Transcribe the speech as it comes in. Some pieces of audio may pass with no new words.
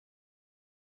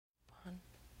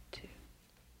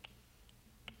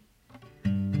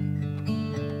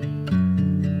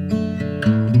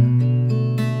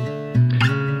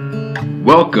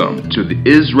Welcome to the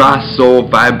Isra Soul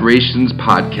Vibrations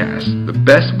Podcast, the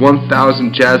best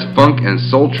 1000 jazz, funk, and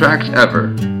soul tracks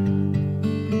ever.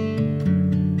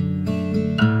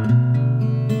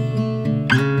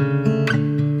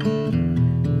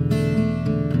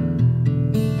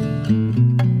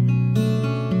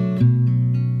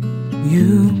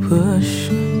 You push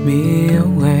me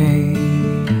away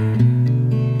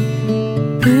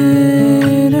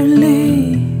bitterly.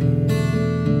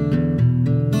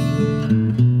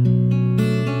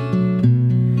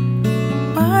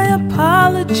 My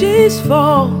apologies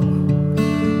fall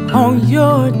on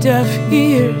your deaf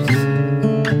ears.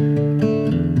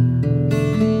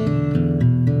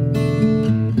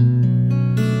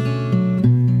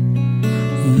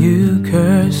 You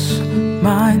curse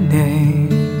my name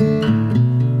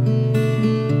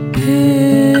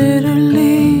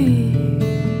bitterly,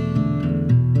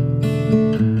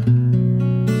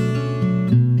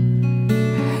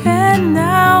 and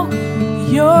now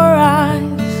your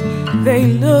eyes, they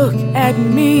look at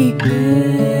me bitterly.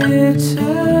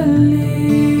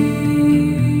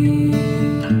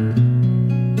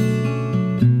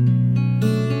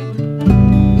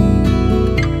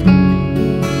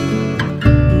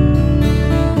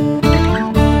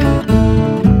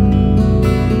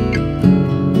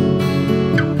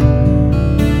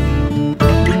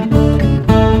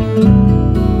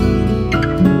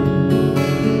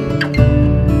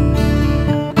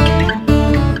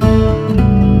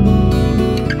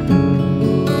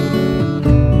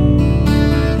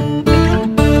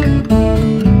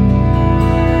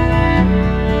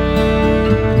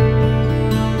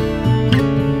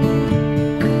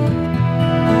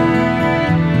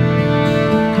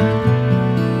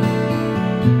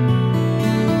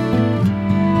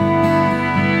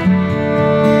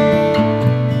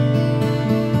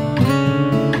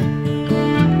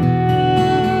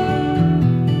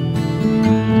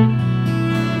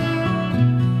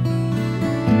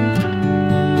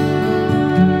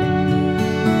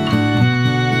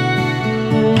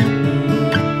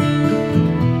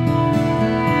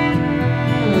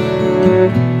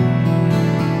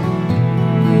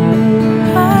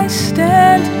 I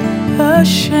stand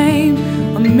ashamed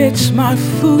amidst my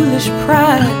foolish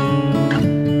pride.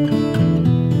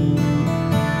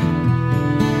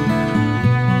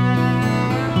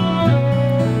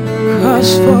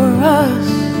 'Cause for us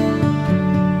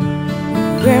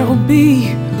there'll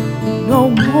be no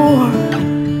more.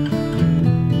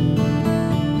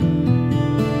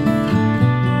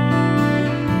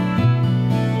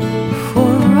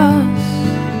 For us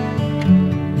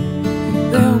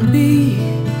there'll be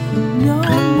no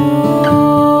more.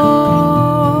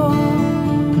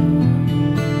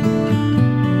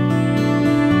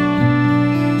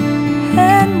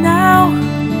 And now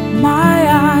my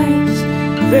eyes,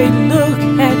 they look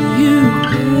at you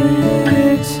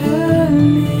bitterly.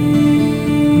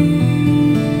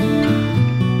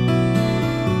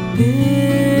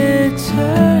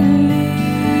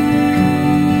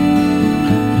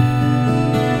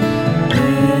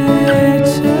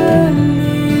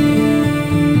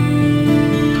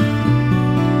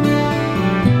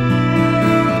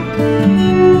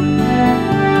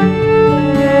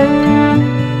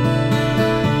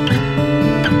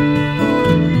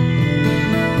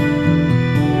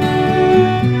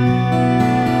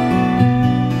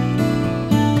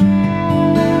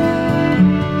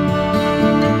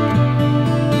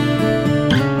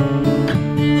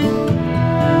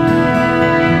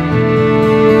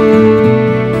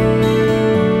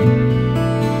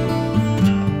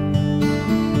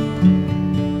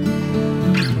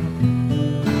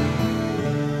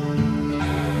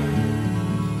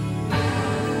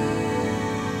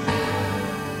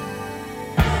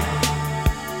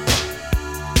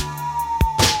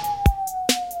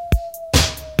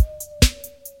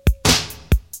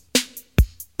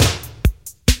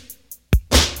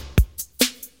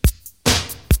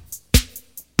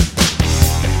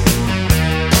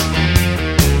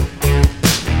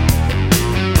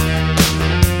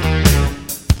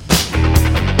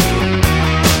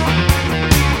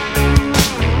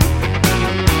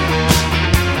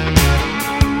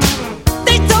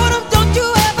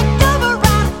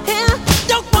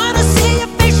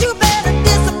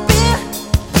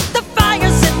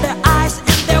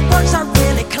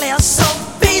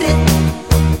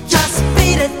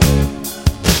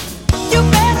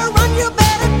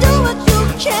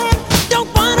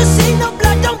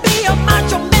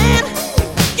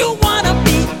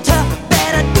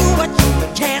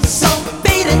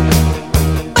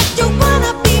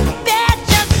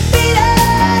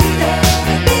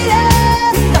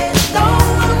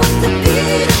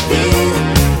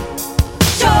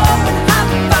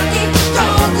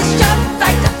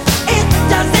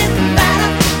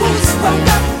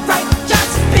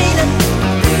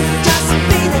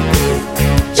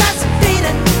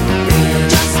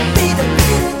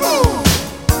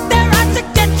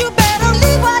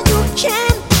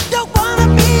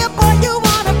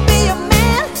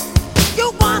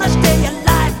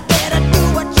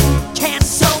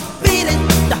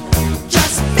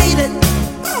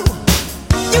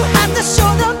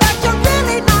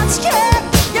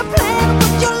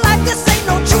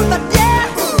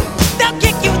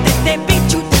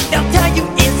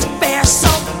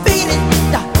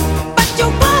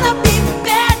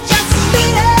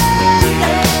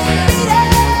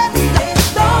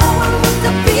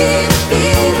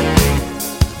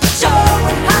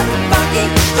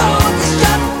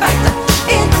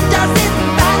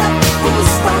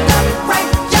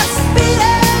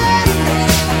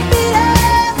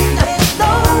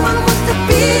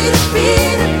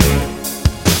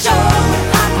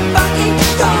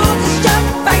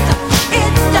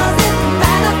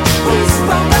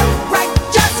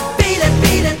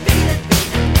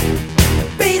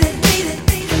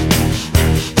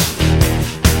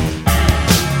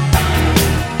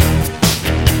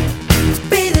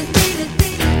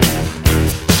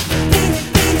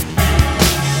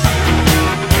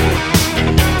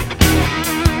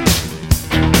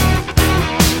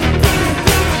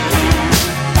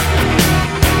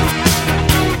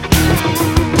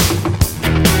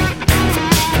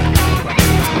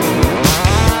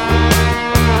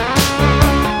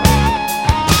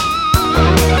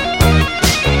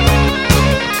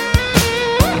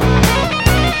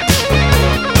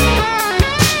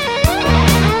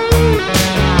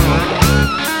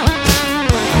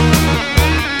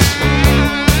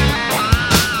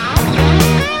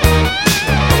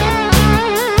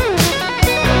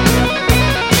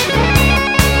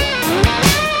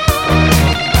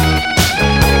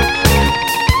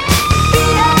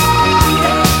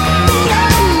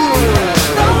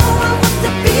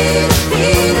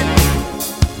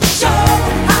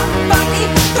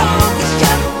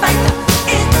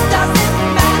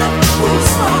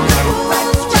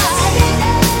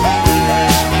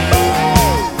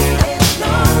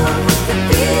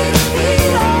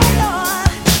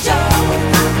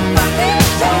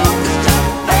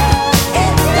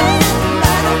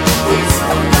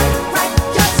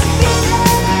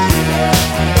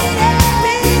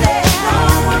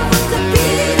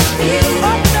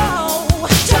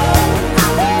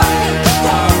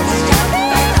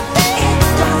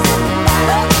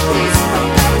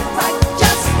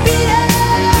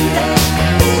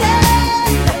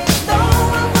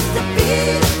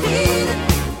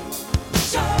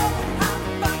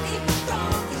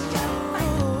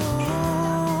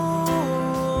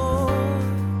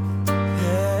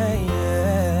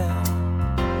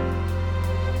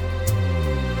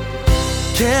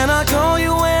 Can I call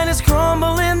you when it's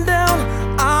crumbling down?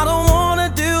 I don't wanna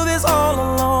do this all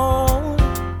alone,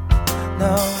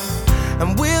 no.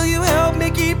 And will you help me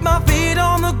keep my feet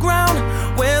on the ground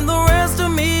when the rest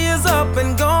of me is up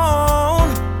and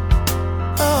gone?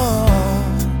 Oh,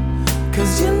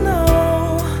 'cause you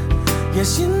know,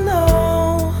 yes you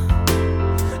know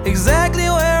exactly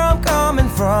where I'm coming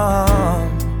from.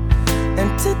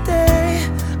 And today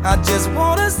I just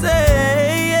wanna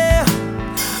say, yeah,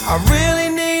 I really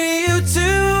need you to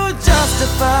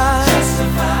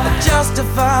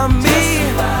justify me.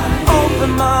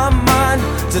 Open my mind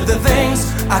to the things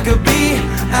I could be.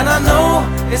 And I know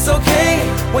it's okay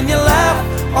when you laugh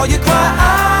or you cry.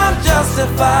 I'm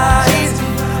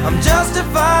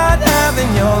justified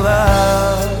having your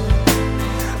love.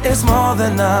 It's more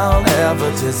than I'll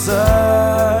ever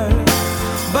deserve,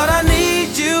 but I need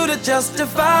you to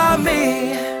justify me.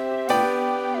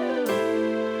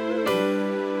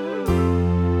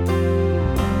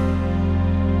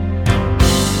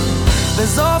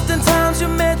 There's often times you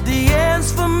met the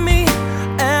ends for me,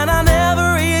 and I never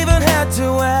even had to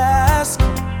ask.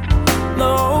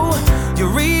 No,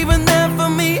 you're even there for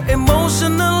me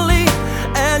emotionally,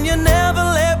 and you never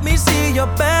let me see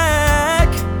your back.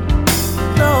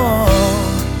 No,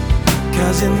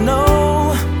 'cause you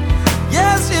know,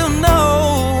 yes you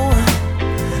know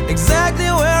exactly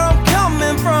where I'm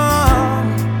coming from.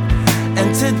 And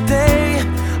today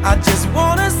I just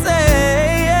wanna say,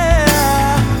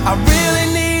 yeah, I really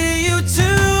need you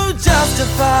to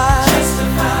justify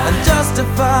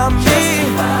me.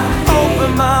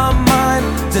 Open my mind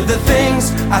to the things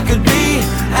I could be.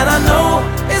 And I know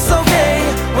it's okay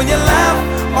when you laugh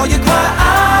or you cry.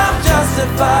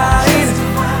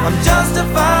 I'm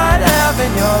justified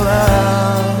having your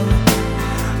love.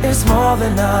 It's more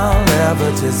than I'll ever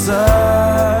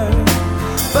deserve,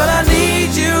 but I need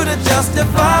you to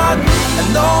justify.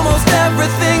 And almost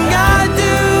everything I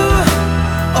do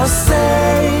or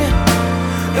say,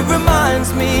 it reminds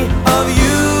me of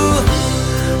you.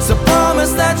 So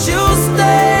promise that you'll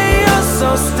stay. You're so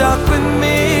stuck with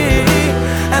me,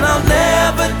 and I'll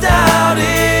never doubt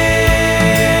it.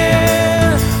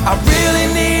 I really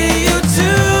need you to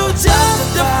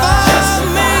justify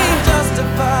me.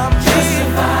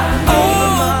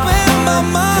 Open my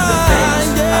mind to the things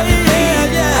I could be.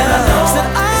 And I know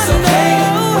it's okay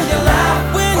when you laugh,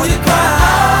 when you cry.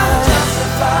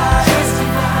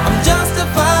 I'm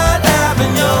justified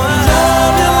having your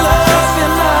love, your love,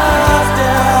 your love,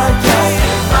 yeah.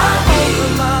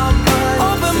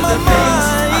 Open my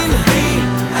mind,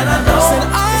 and I know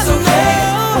it's okay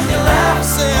when you laugh,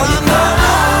 or you cry.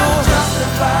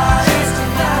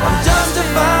 I'm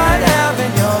justified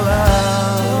having your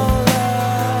love.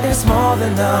 It's more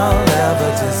than I'll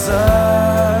ever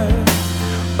deserve,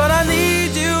 but I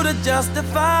need you to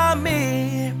justify me.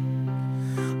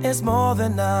 It's more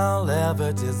than I'll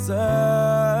ever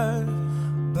deserve,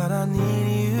 but I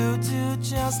need you to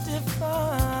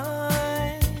justify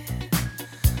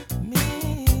me.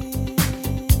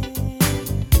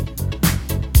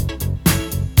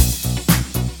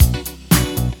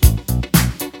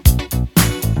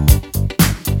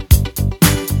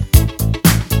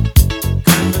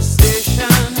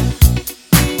 Conversation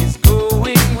is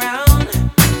going round.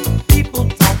 People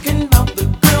talking about the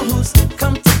girl who's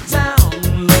come to town.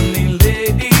 Lovely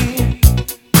lady,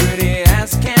 pretty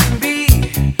as can be.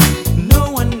 No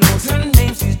one knows her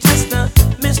name, she's just a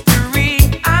mystery.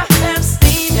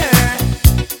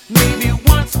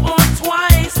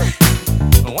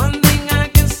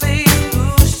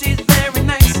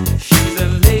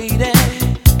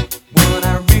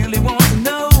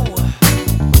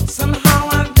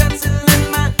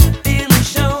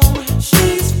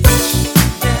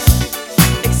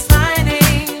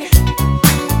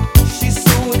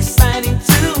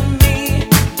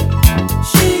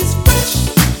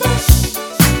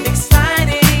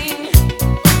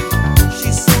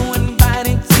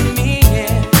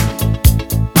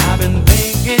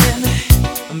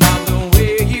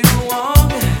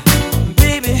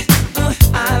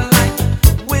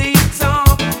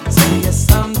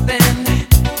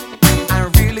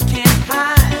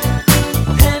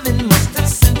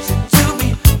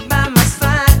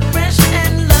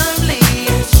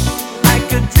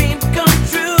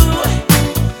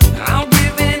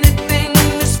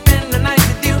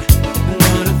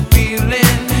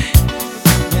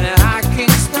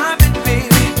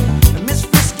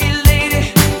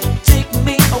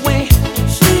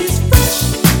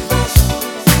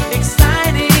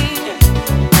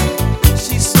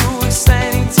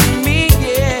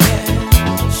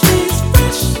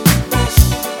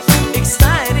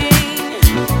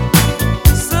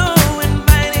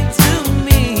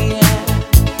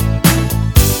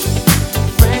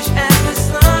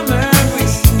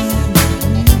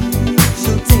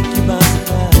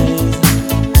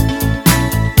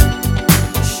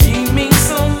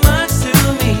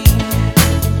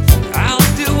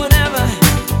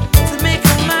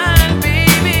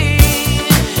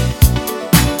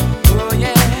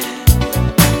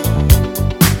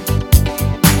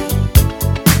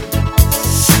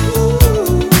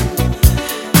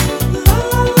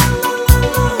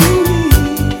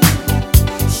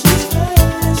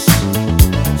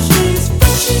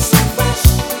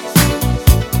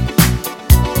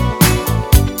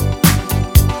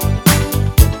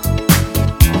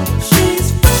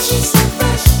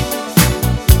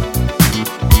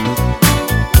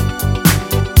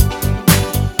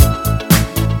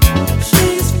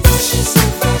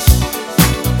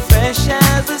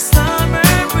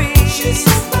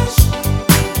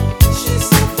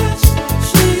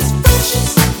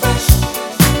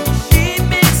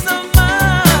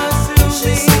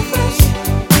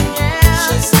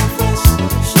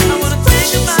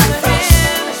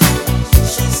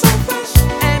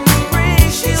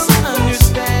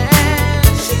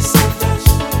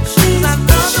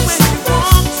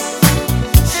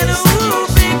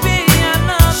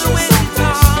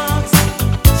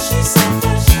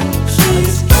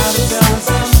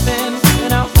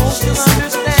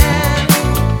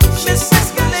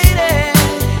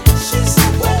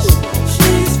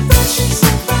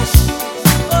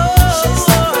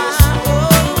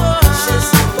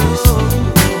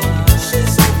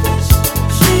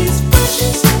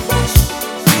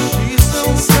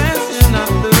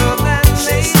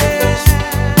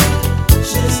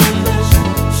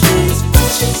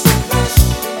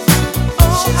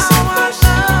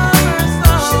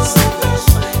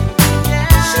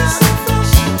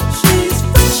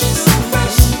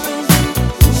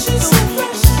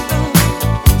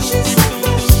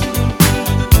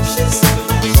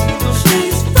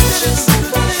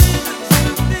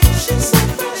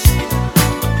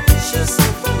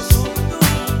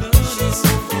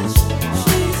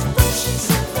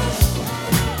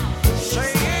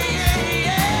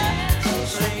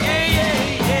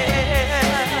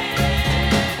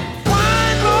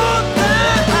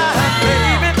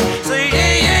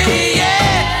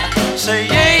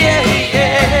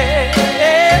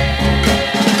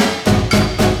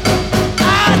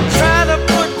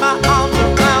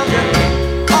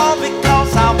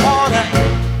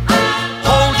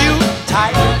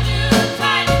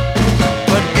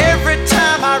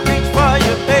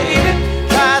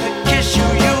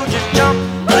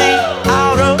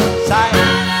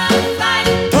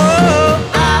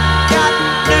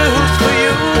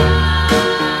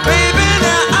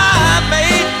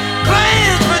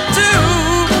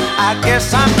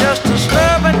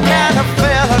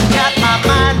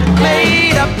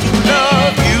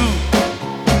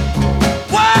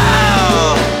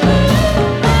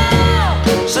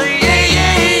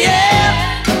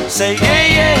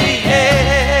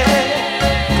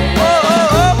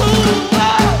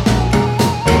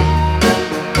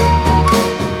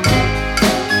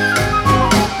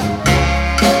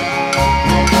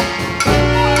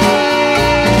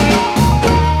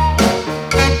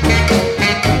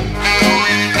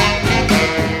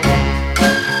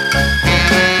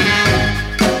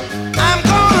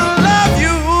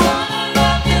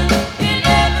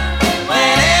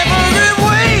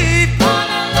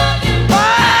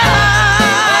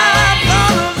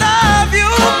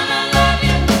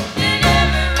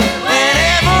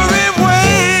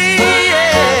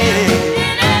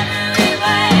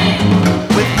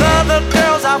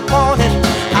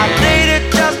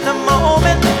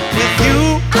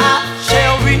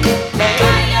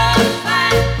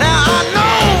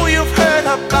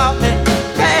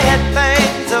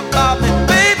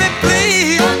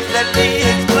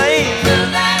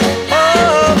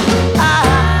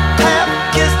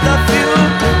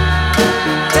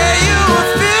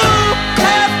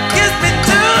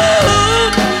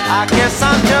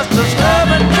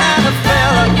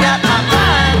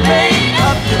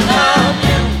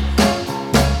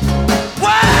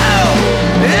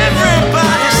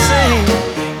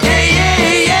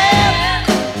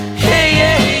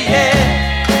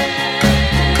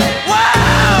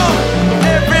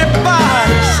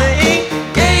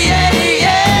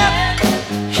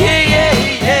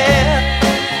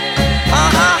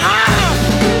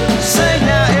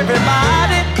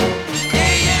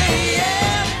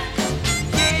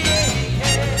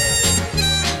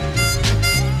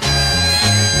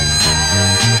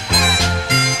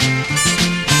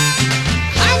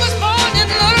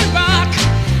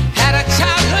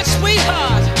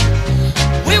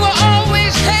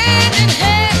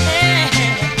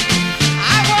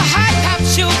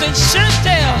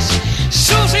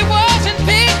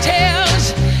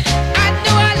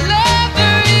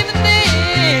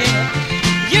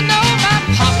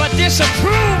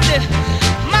 proved it.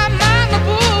 My mama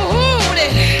booed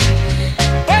it.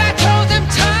 But I told them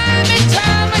time and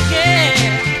time again,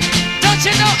 don't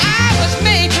you know I was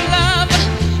made to love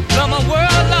from a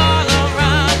world all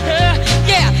around her?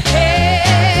 Yeah,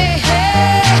 hey,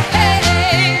 hey,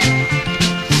 hey.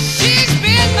 She's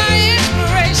been my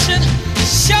inspiration,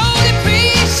 showed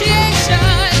appreciation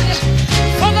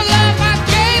for the love I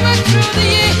gave her through the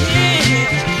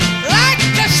years. Like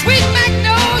the sweet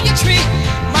magnolia tree,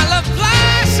 my love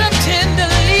blossomed tender.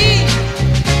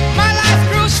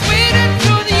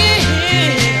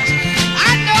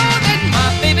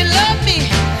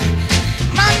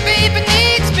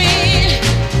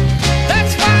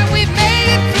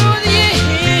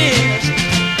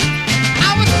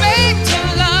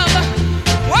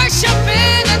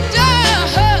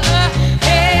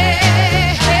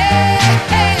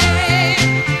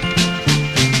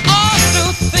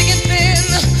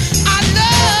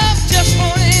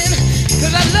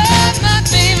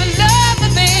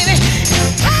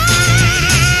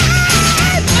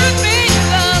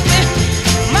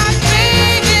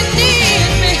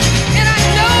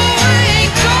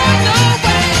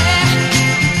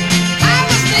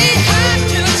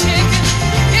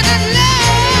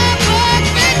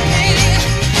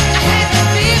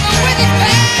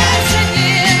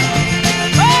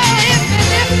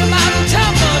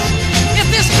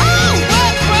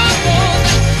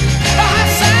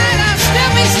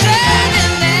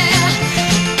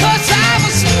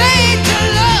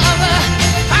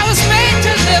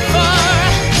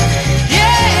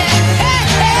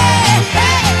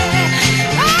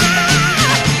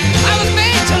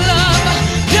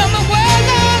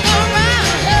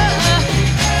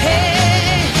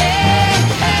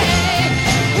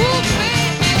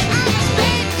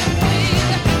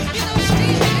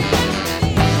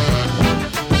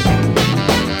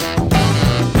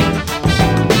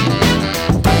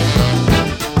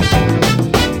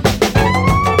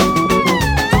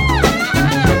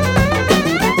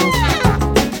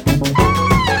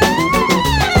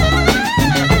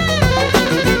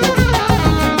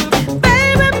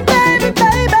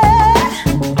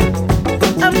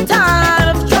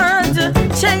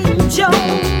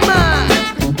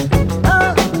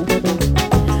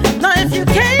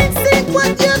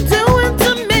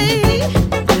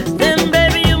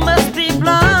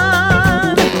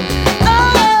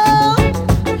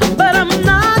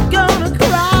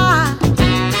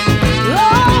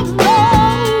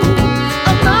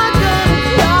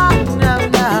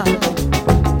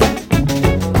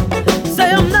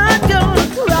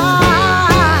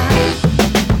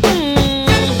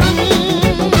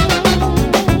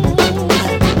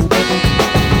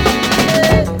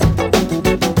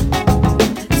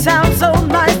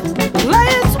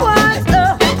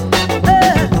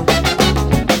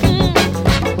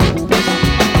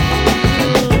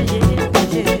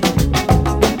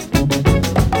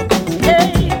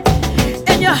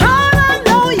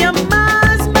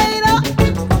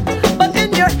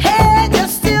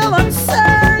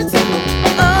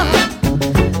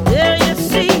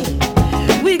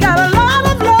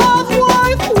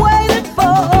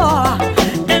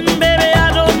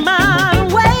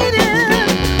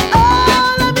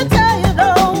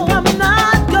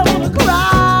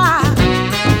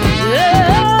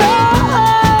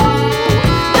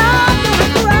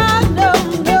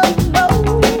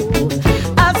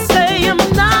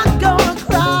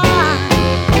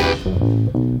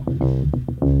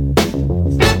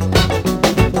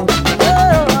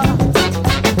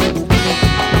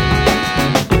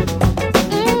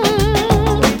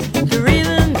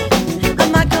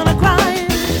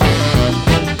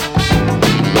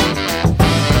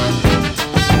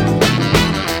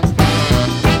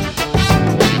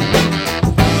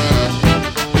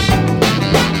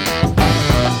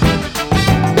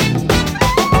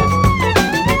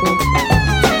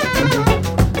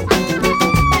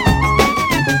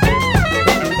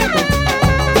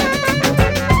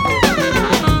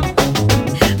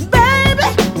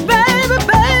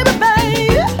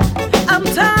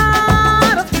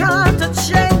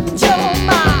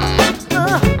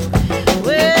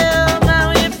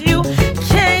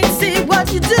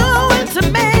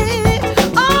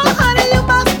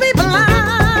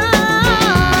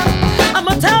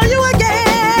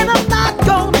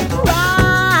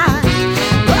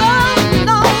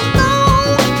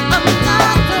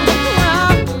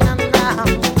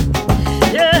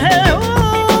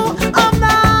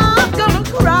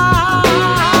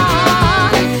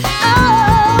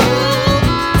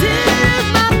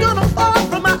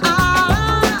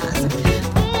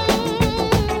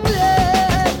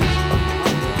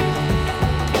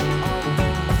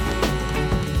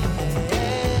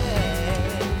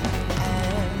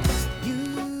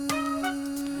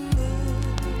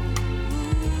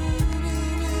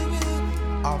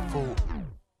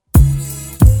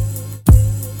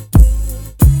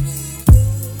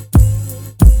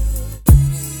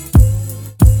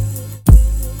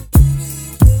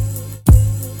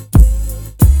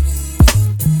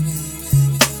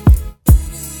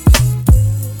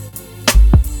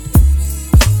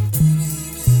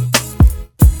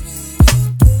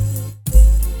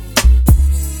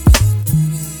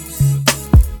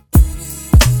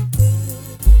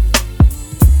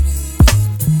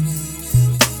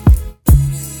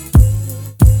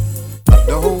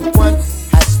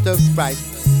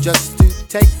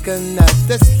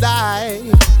 another slide.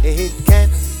 It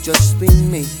can't just be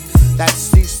me that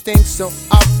sees things so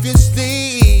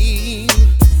obviously.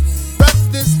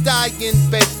 Brothers dying,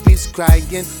 babies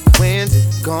crying. When's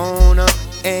it gonna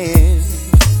end?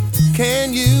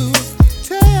 Can you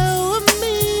tell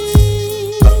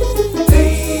me?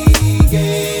 Take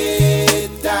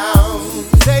it down,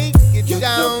 take it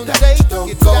down, take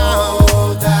it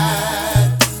down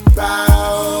that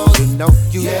route. You know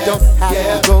you don't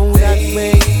have to go that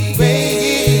way.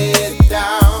 Take it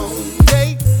down,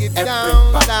 take it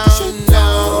down, down,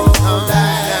 down,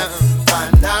 that by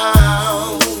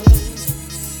now.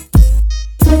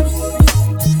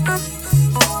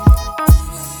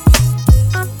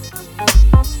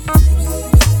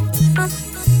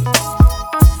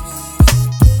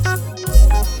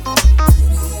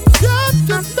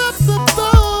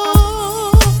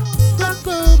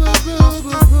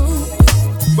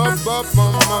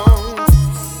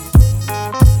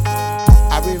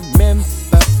 I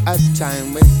remember a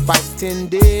time when fighting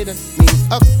didn't mean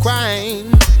a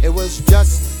crime. It was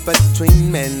just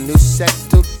between men who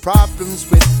settled problems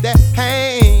with their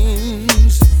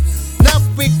hands. Now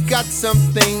we got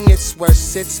something, it's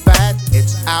worse, it's bad,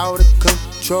 it's out of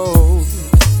control.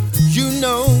 You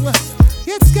know,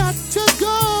 it's got to go.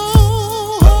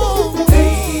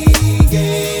 Take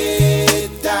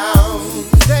it down,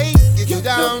 take it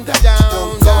down, down,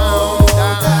 down, down,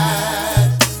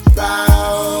 that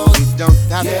route. You don't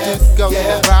have to go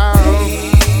that route.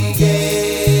 Take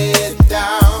it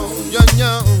down,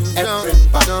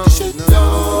 everybody should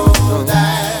know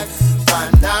that by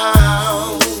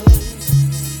now.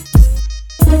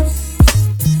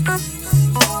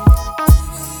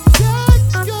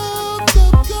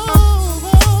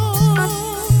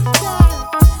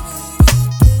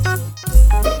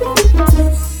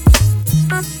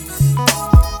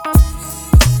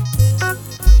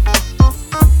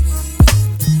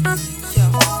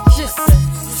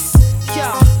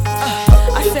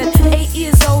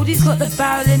 He's got the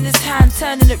barrel in his hand,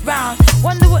 turning it round.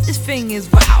 Wonder what this thing is,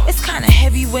 wow. It's kinda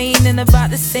heavy, weighing in about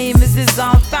the same as his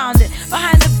arm. Found it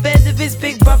behind the bed of his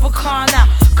big brother car now.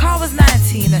 Car was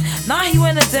 19 and now he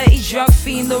went a dirty drug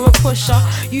fiend or a pusher.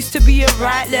 Used to be a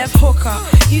right, left hooker.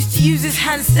 Used to use his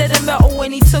hand instead of metal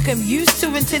when he took him. Used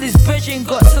to until his brethren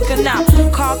got taken out.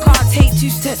 Car can't take 2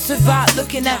 steps without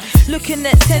looking at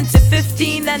 10 to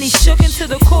 15 and he's shook into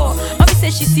the core. Mommy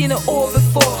said she's seen it all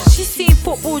before. She's seen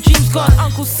football dreams gone,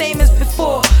 uncle same as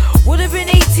before. Would've been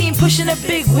 18 pushing a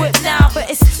big whip now, but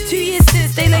it's 2 years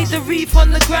since they laid the reef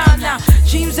on the ground now.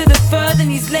 Dreams are deferred and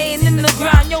he's laying in the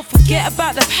ground. Yo, forget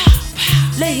about the pow,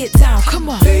 pow. Lay it down, come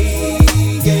on. Lay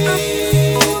it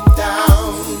down,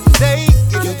 lay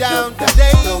it down,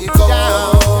 lay it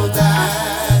down that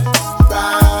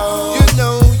route. You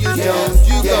know you don't,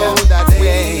 you go that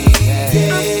way. Lay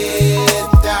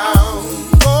it down,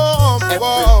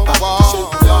 everybody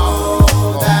should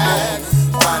know that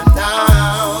by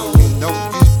now. You know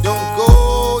you don't go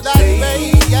that way.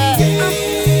 Lay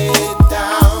it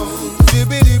down,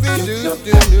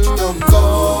 you don't go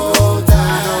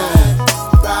that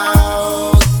route.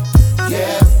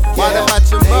 Yeah. What about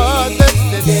your mothers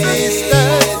and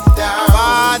sisters,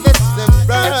 fathers and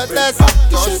brothers,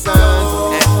 your sons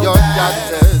and your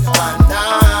daughters by now?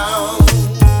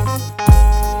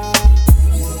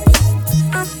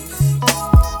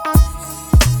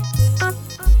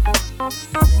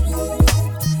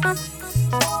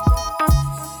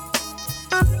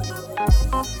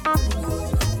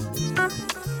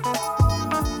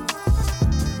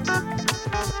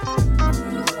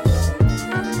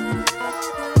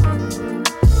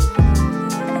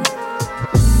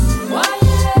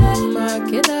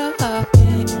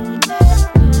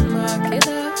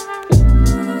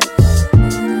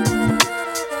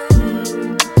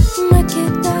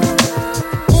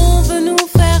 On veut nous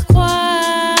faire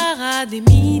croire à des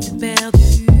mythes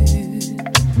perdus,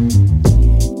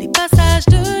 des passages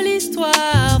de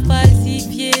l'histoire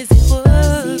falsifiés et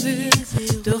revus,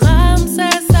 de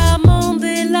Ramsès à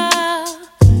Mandela,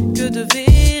 que de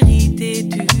vérité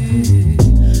tue.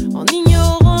 En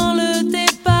ignorant le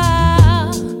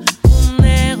départ, on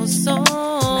est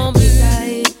ensemble. Nafisa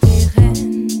était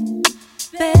reine,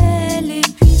 belle et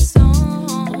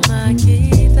puissante.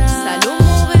 Makeda,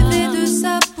 Salomon rêvait de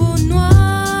sa peau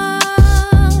noire.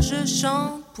 Je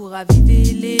chante pour raviver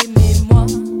les mémoires,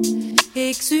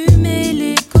 exhumer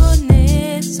les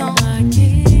connaissances.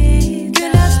 Makeda, que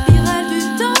la spirale du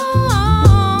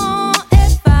temps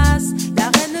efface la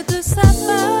reine de sa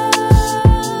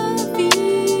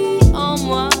vie en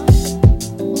moi.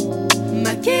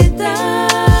 Makeda,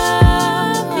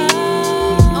 vie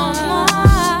en moi.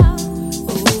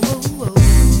 Oh, oh, oh.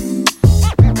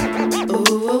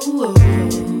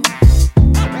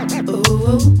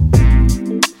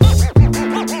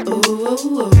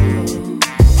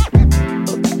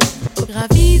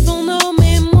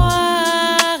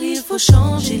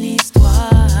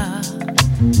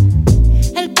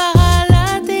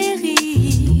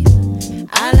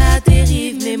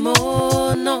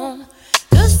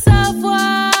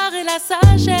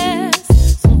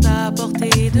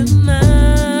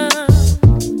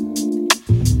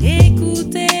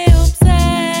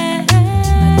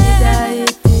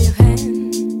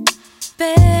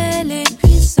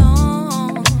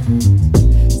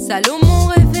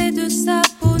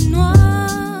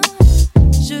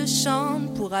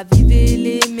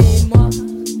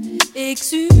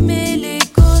 exhumer les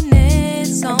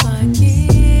connaissances.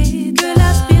 Que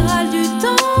la spirale du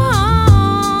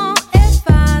temps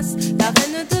efface la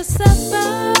reine de sa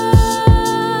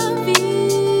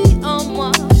vie en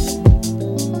moi.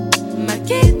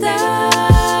 Makeda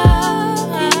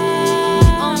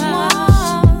en moi.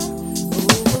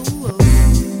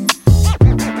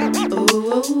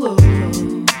 Oh,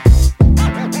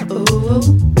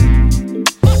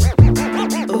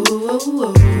 oh, oh. Oh, oh,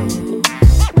 oh.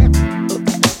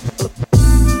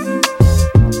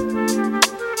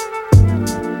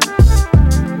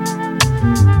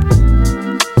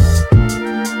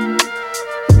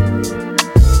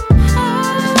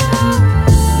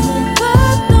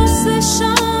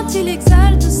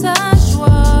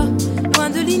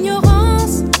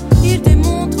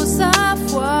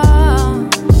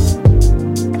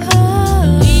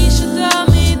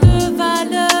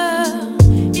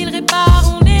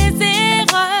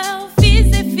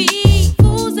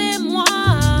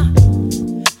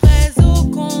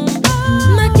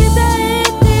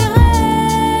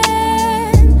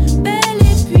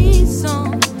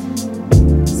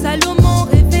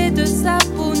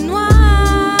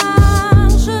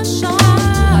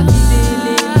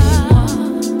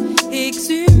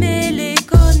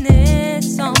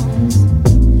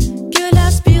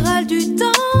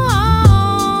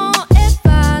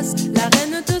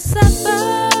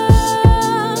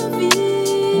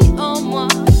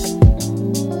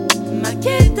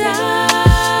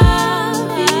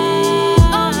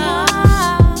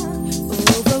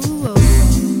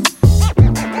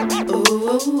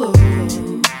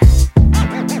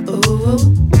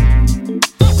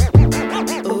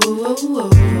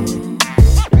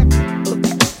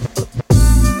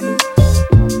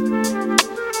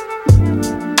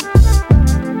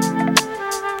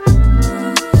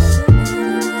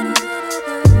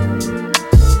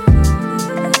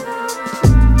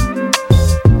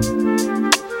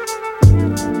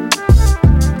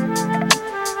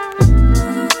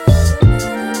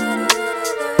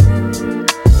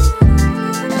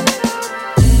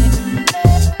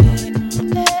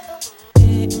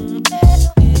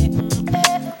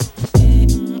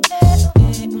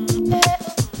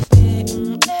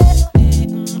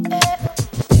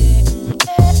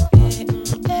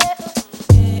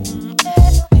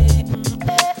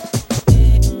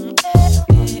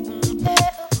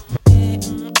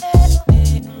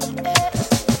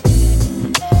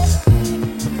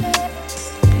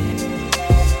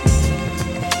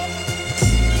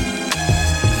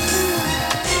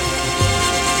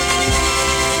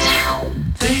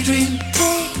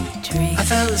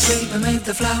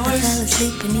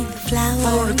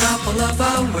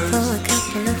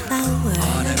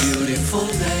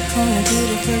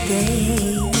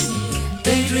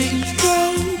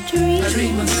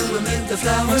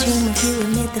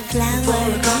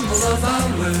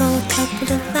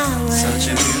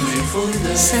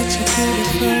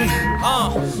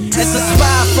 It's a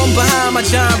spy from behind my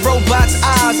giant robot's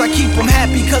eyes. I keep him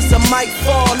happy cause I might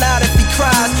fall out if he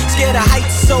cries. Scared of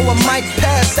heights so I might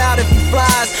pass out if he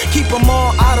flies. Keep him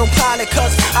on autopilot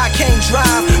cause I can't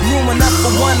drive. Room enough for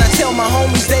one, I tell my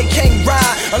homies they can't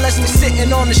ride unless me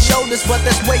sitting on the shoulders, but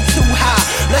that's way too high.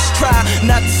 Let's try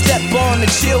not to step on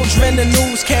the children. The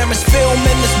news cameras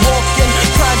filming this walking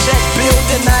project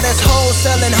building. Now there's hoes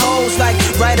selling hoes like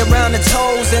right around the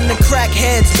toes, and the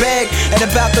crackheads beg at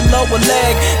about the lower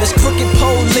leg. There's crooked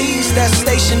police that's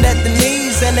stationed at the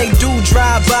knees, and they do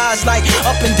drive-bys like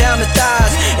up and down the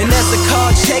thighs. And there's a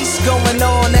car chase going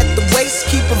on at the waist.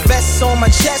 Keep a vest on my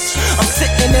chest. I'm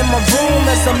sitting in my room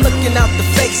as I'm looking out the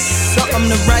face. Something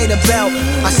to write about.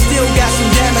 I still got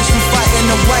some damage from fighting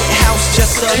the White House.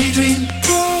 Just a daydream.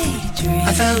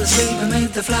 I fell asleep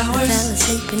beneath the flowers.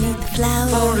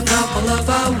 For a couple of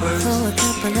hours. On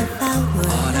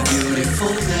a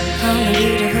beautiful day.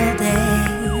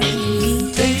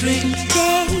 Daydream.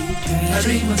 I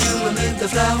dream of you amid the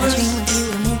flowers.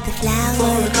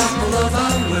 For a couple of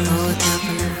hours.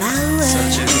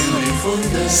 Such a beautiful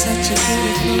day.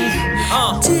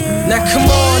 Now come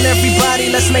on everybody,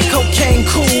 let's make cocaine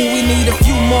cool. We need a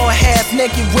few more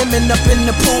half-naked women up in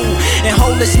the pool, and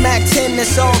hold this Mac 10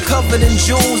 that's all covered in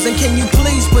jewels. And can you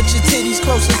please put your titties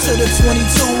closer to the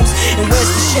 22s? And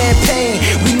where's the champagne?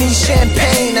 We need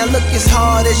champagne. Now look as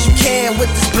hard as you can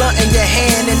with this blunt in your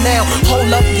hand, and now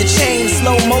hold up your chain,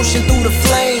 slow motion through the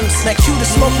flames. Now cue the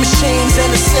smoke machines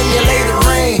and the simulated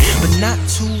rain, but not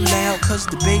too loud cause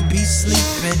the baby's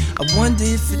sleeping. I wonder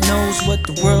if it knows what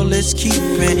the world is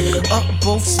keeping. Up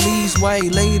both sleeves while he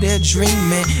lay there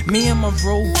dreaming. Me and my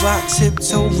robot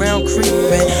tiptoe round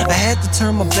creeping. I had to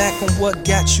turn my back on what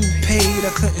got you paid.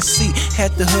 I couldn't see,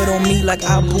 had the hood on me like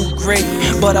Abu Ghraib.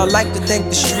 But I like to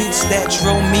thank the streets that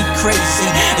drove me crazy,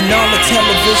 and all the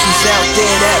televisions out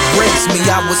there that breaks me.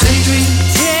 I was angry,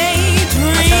 yeah.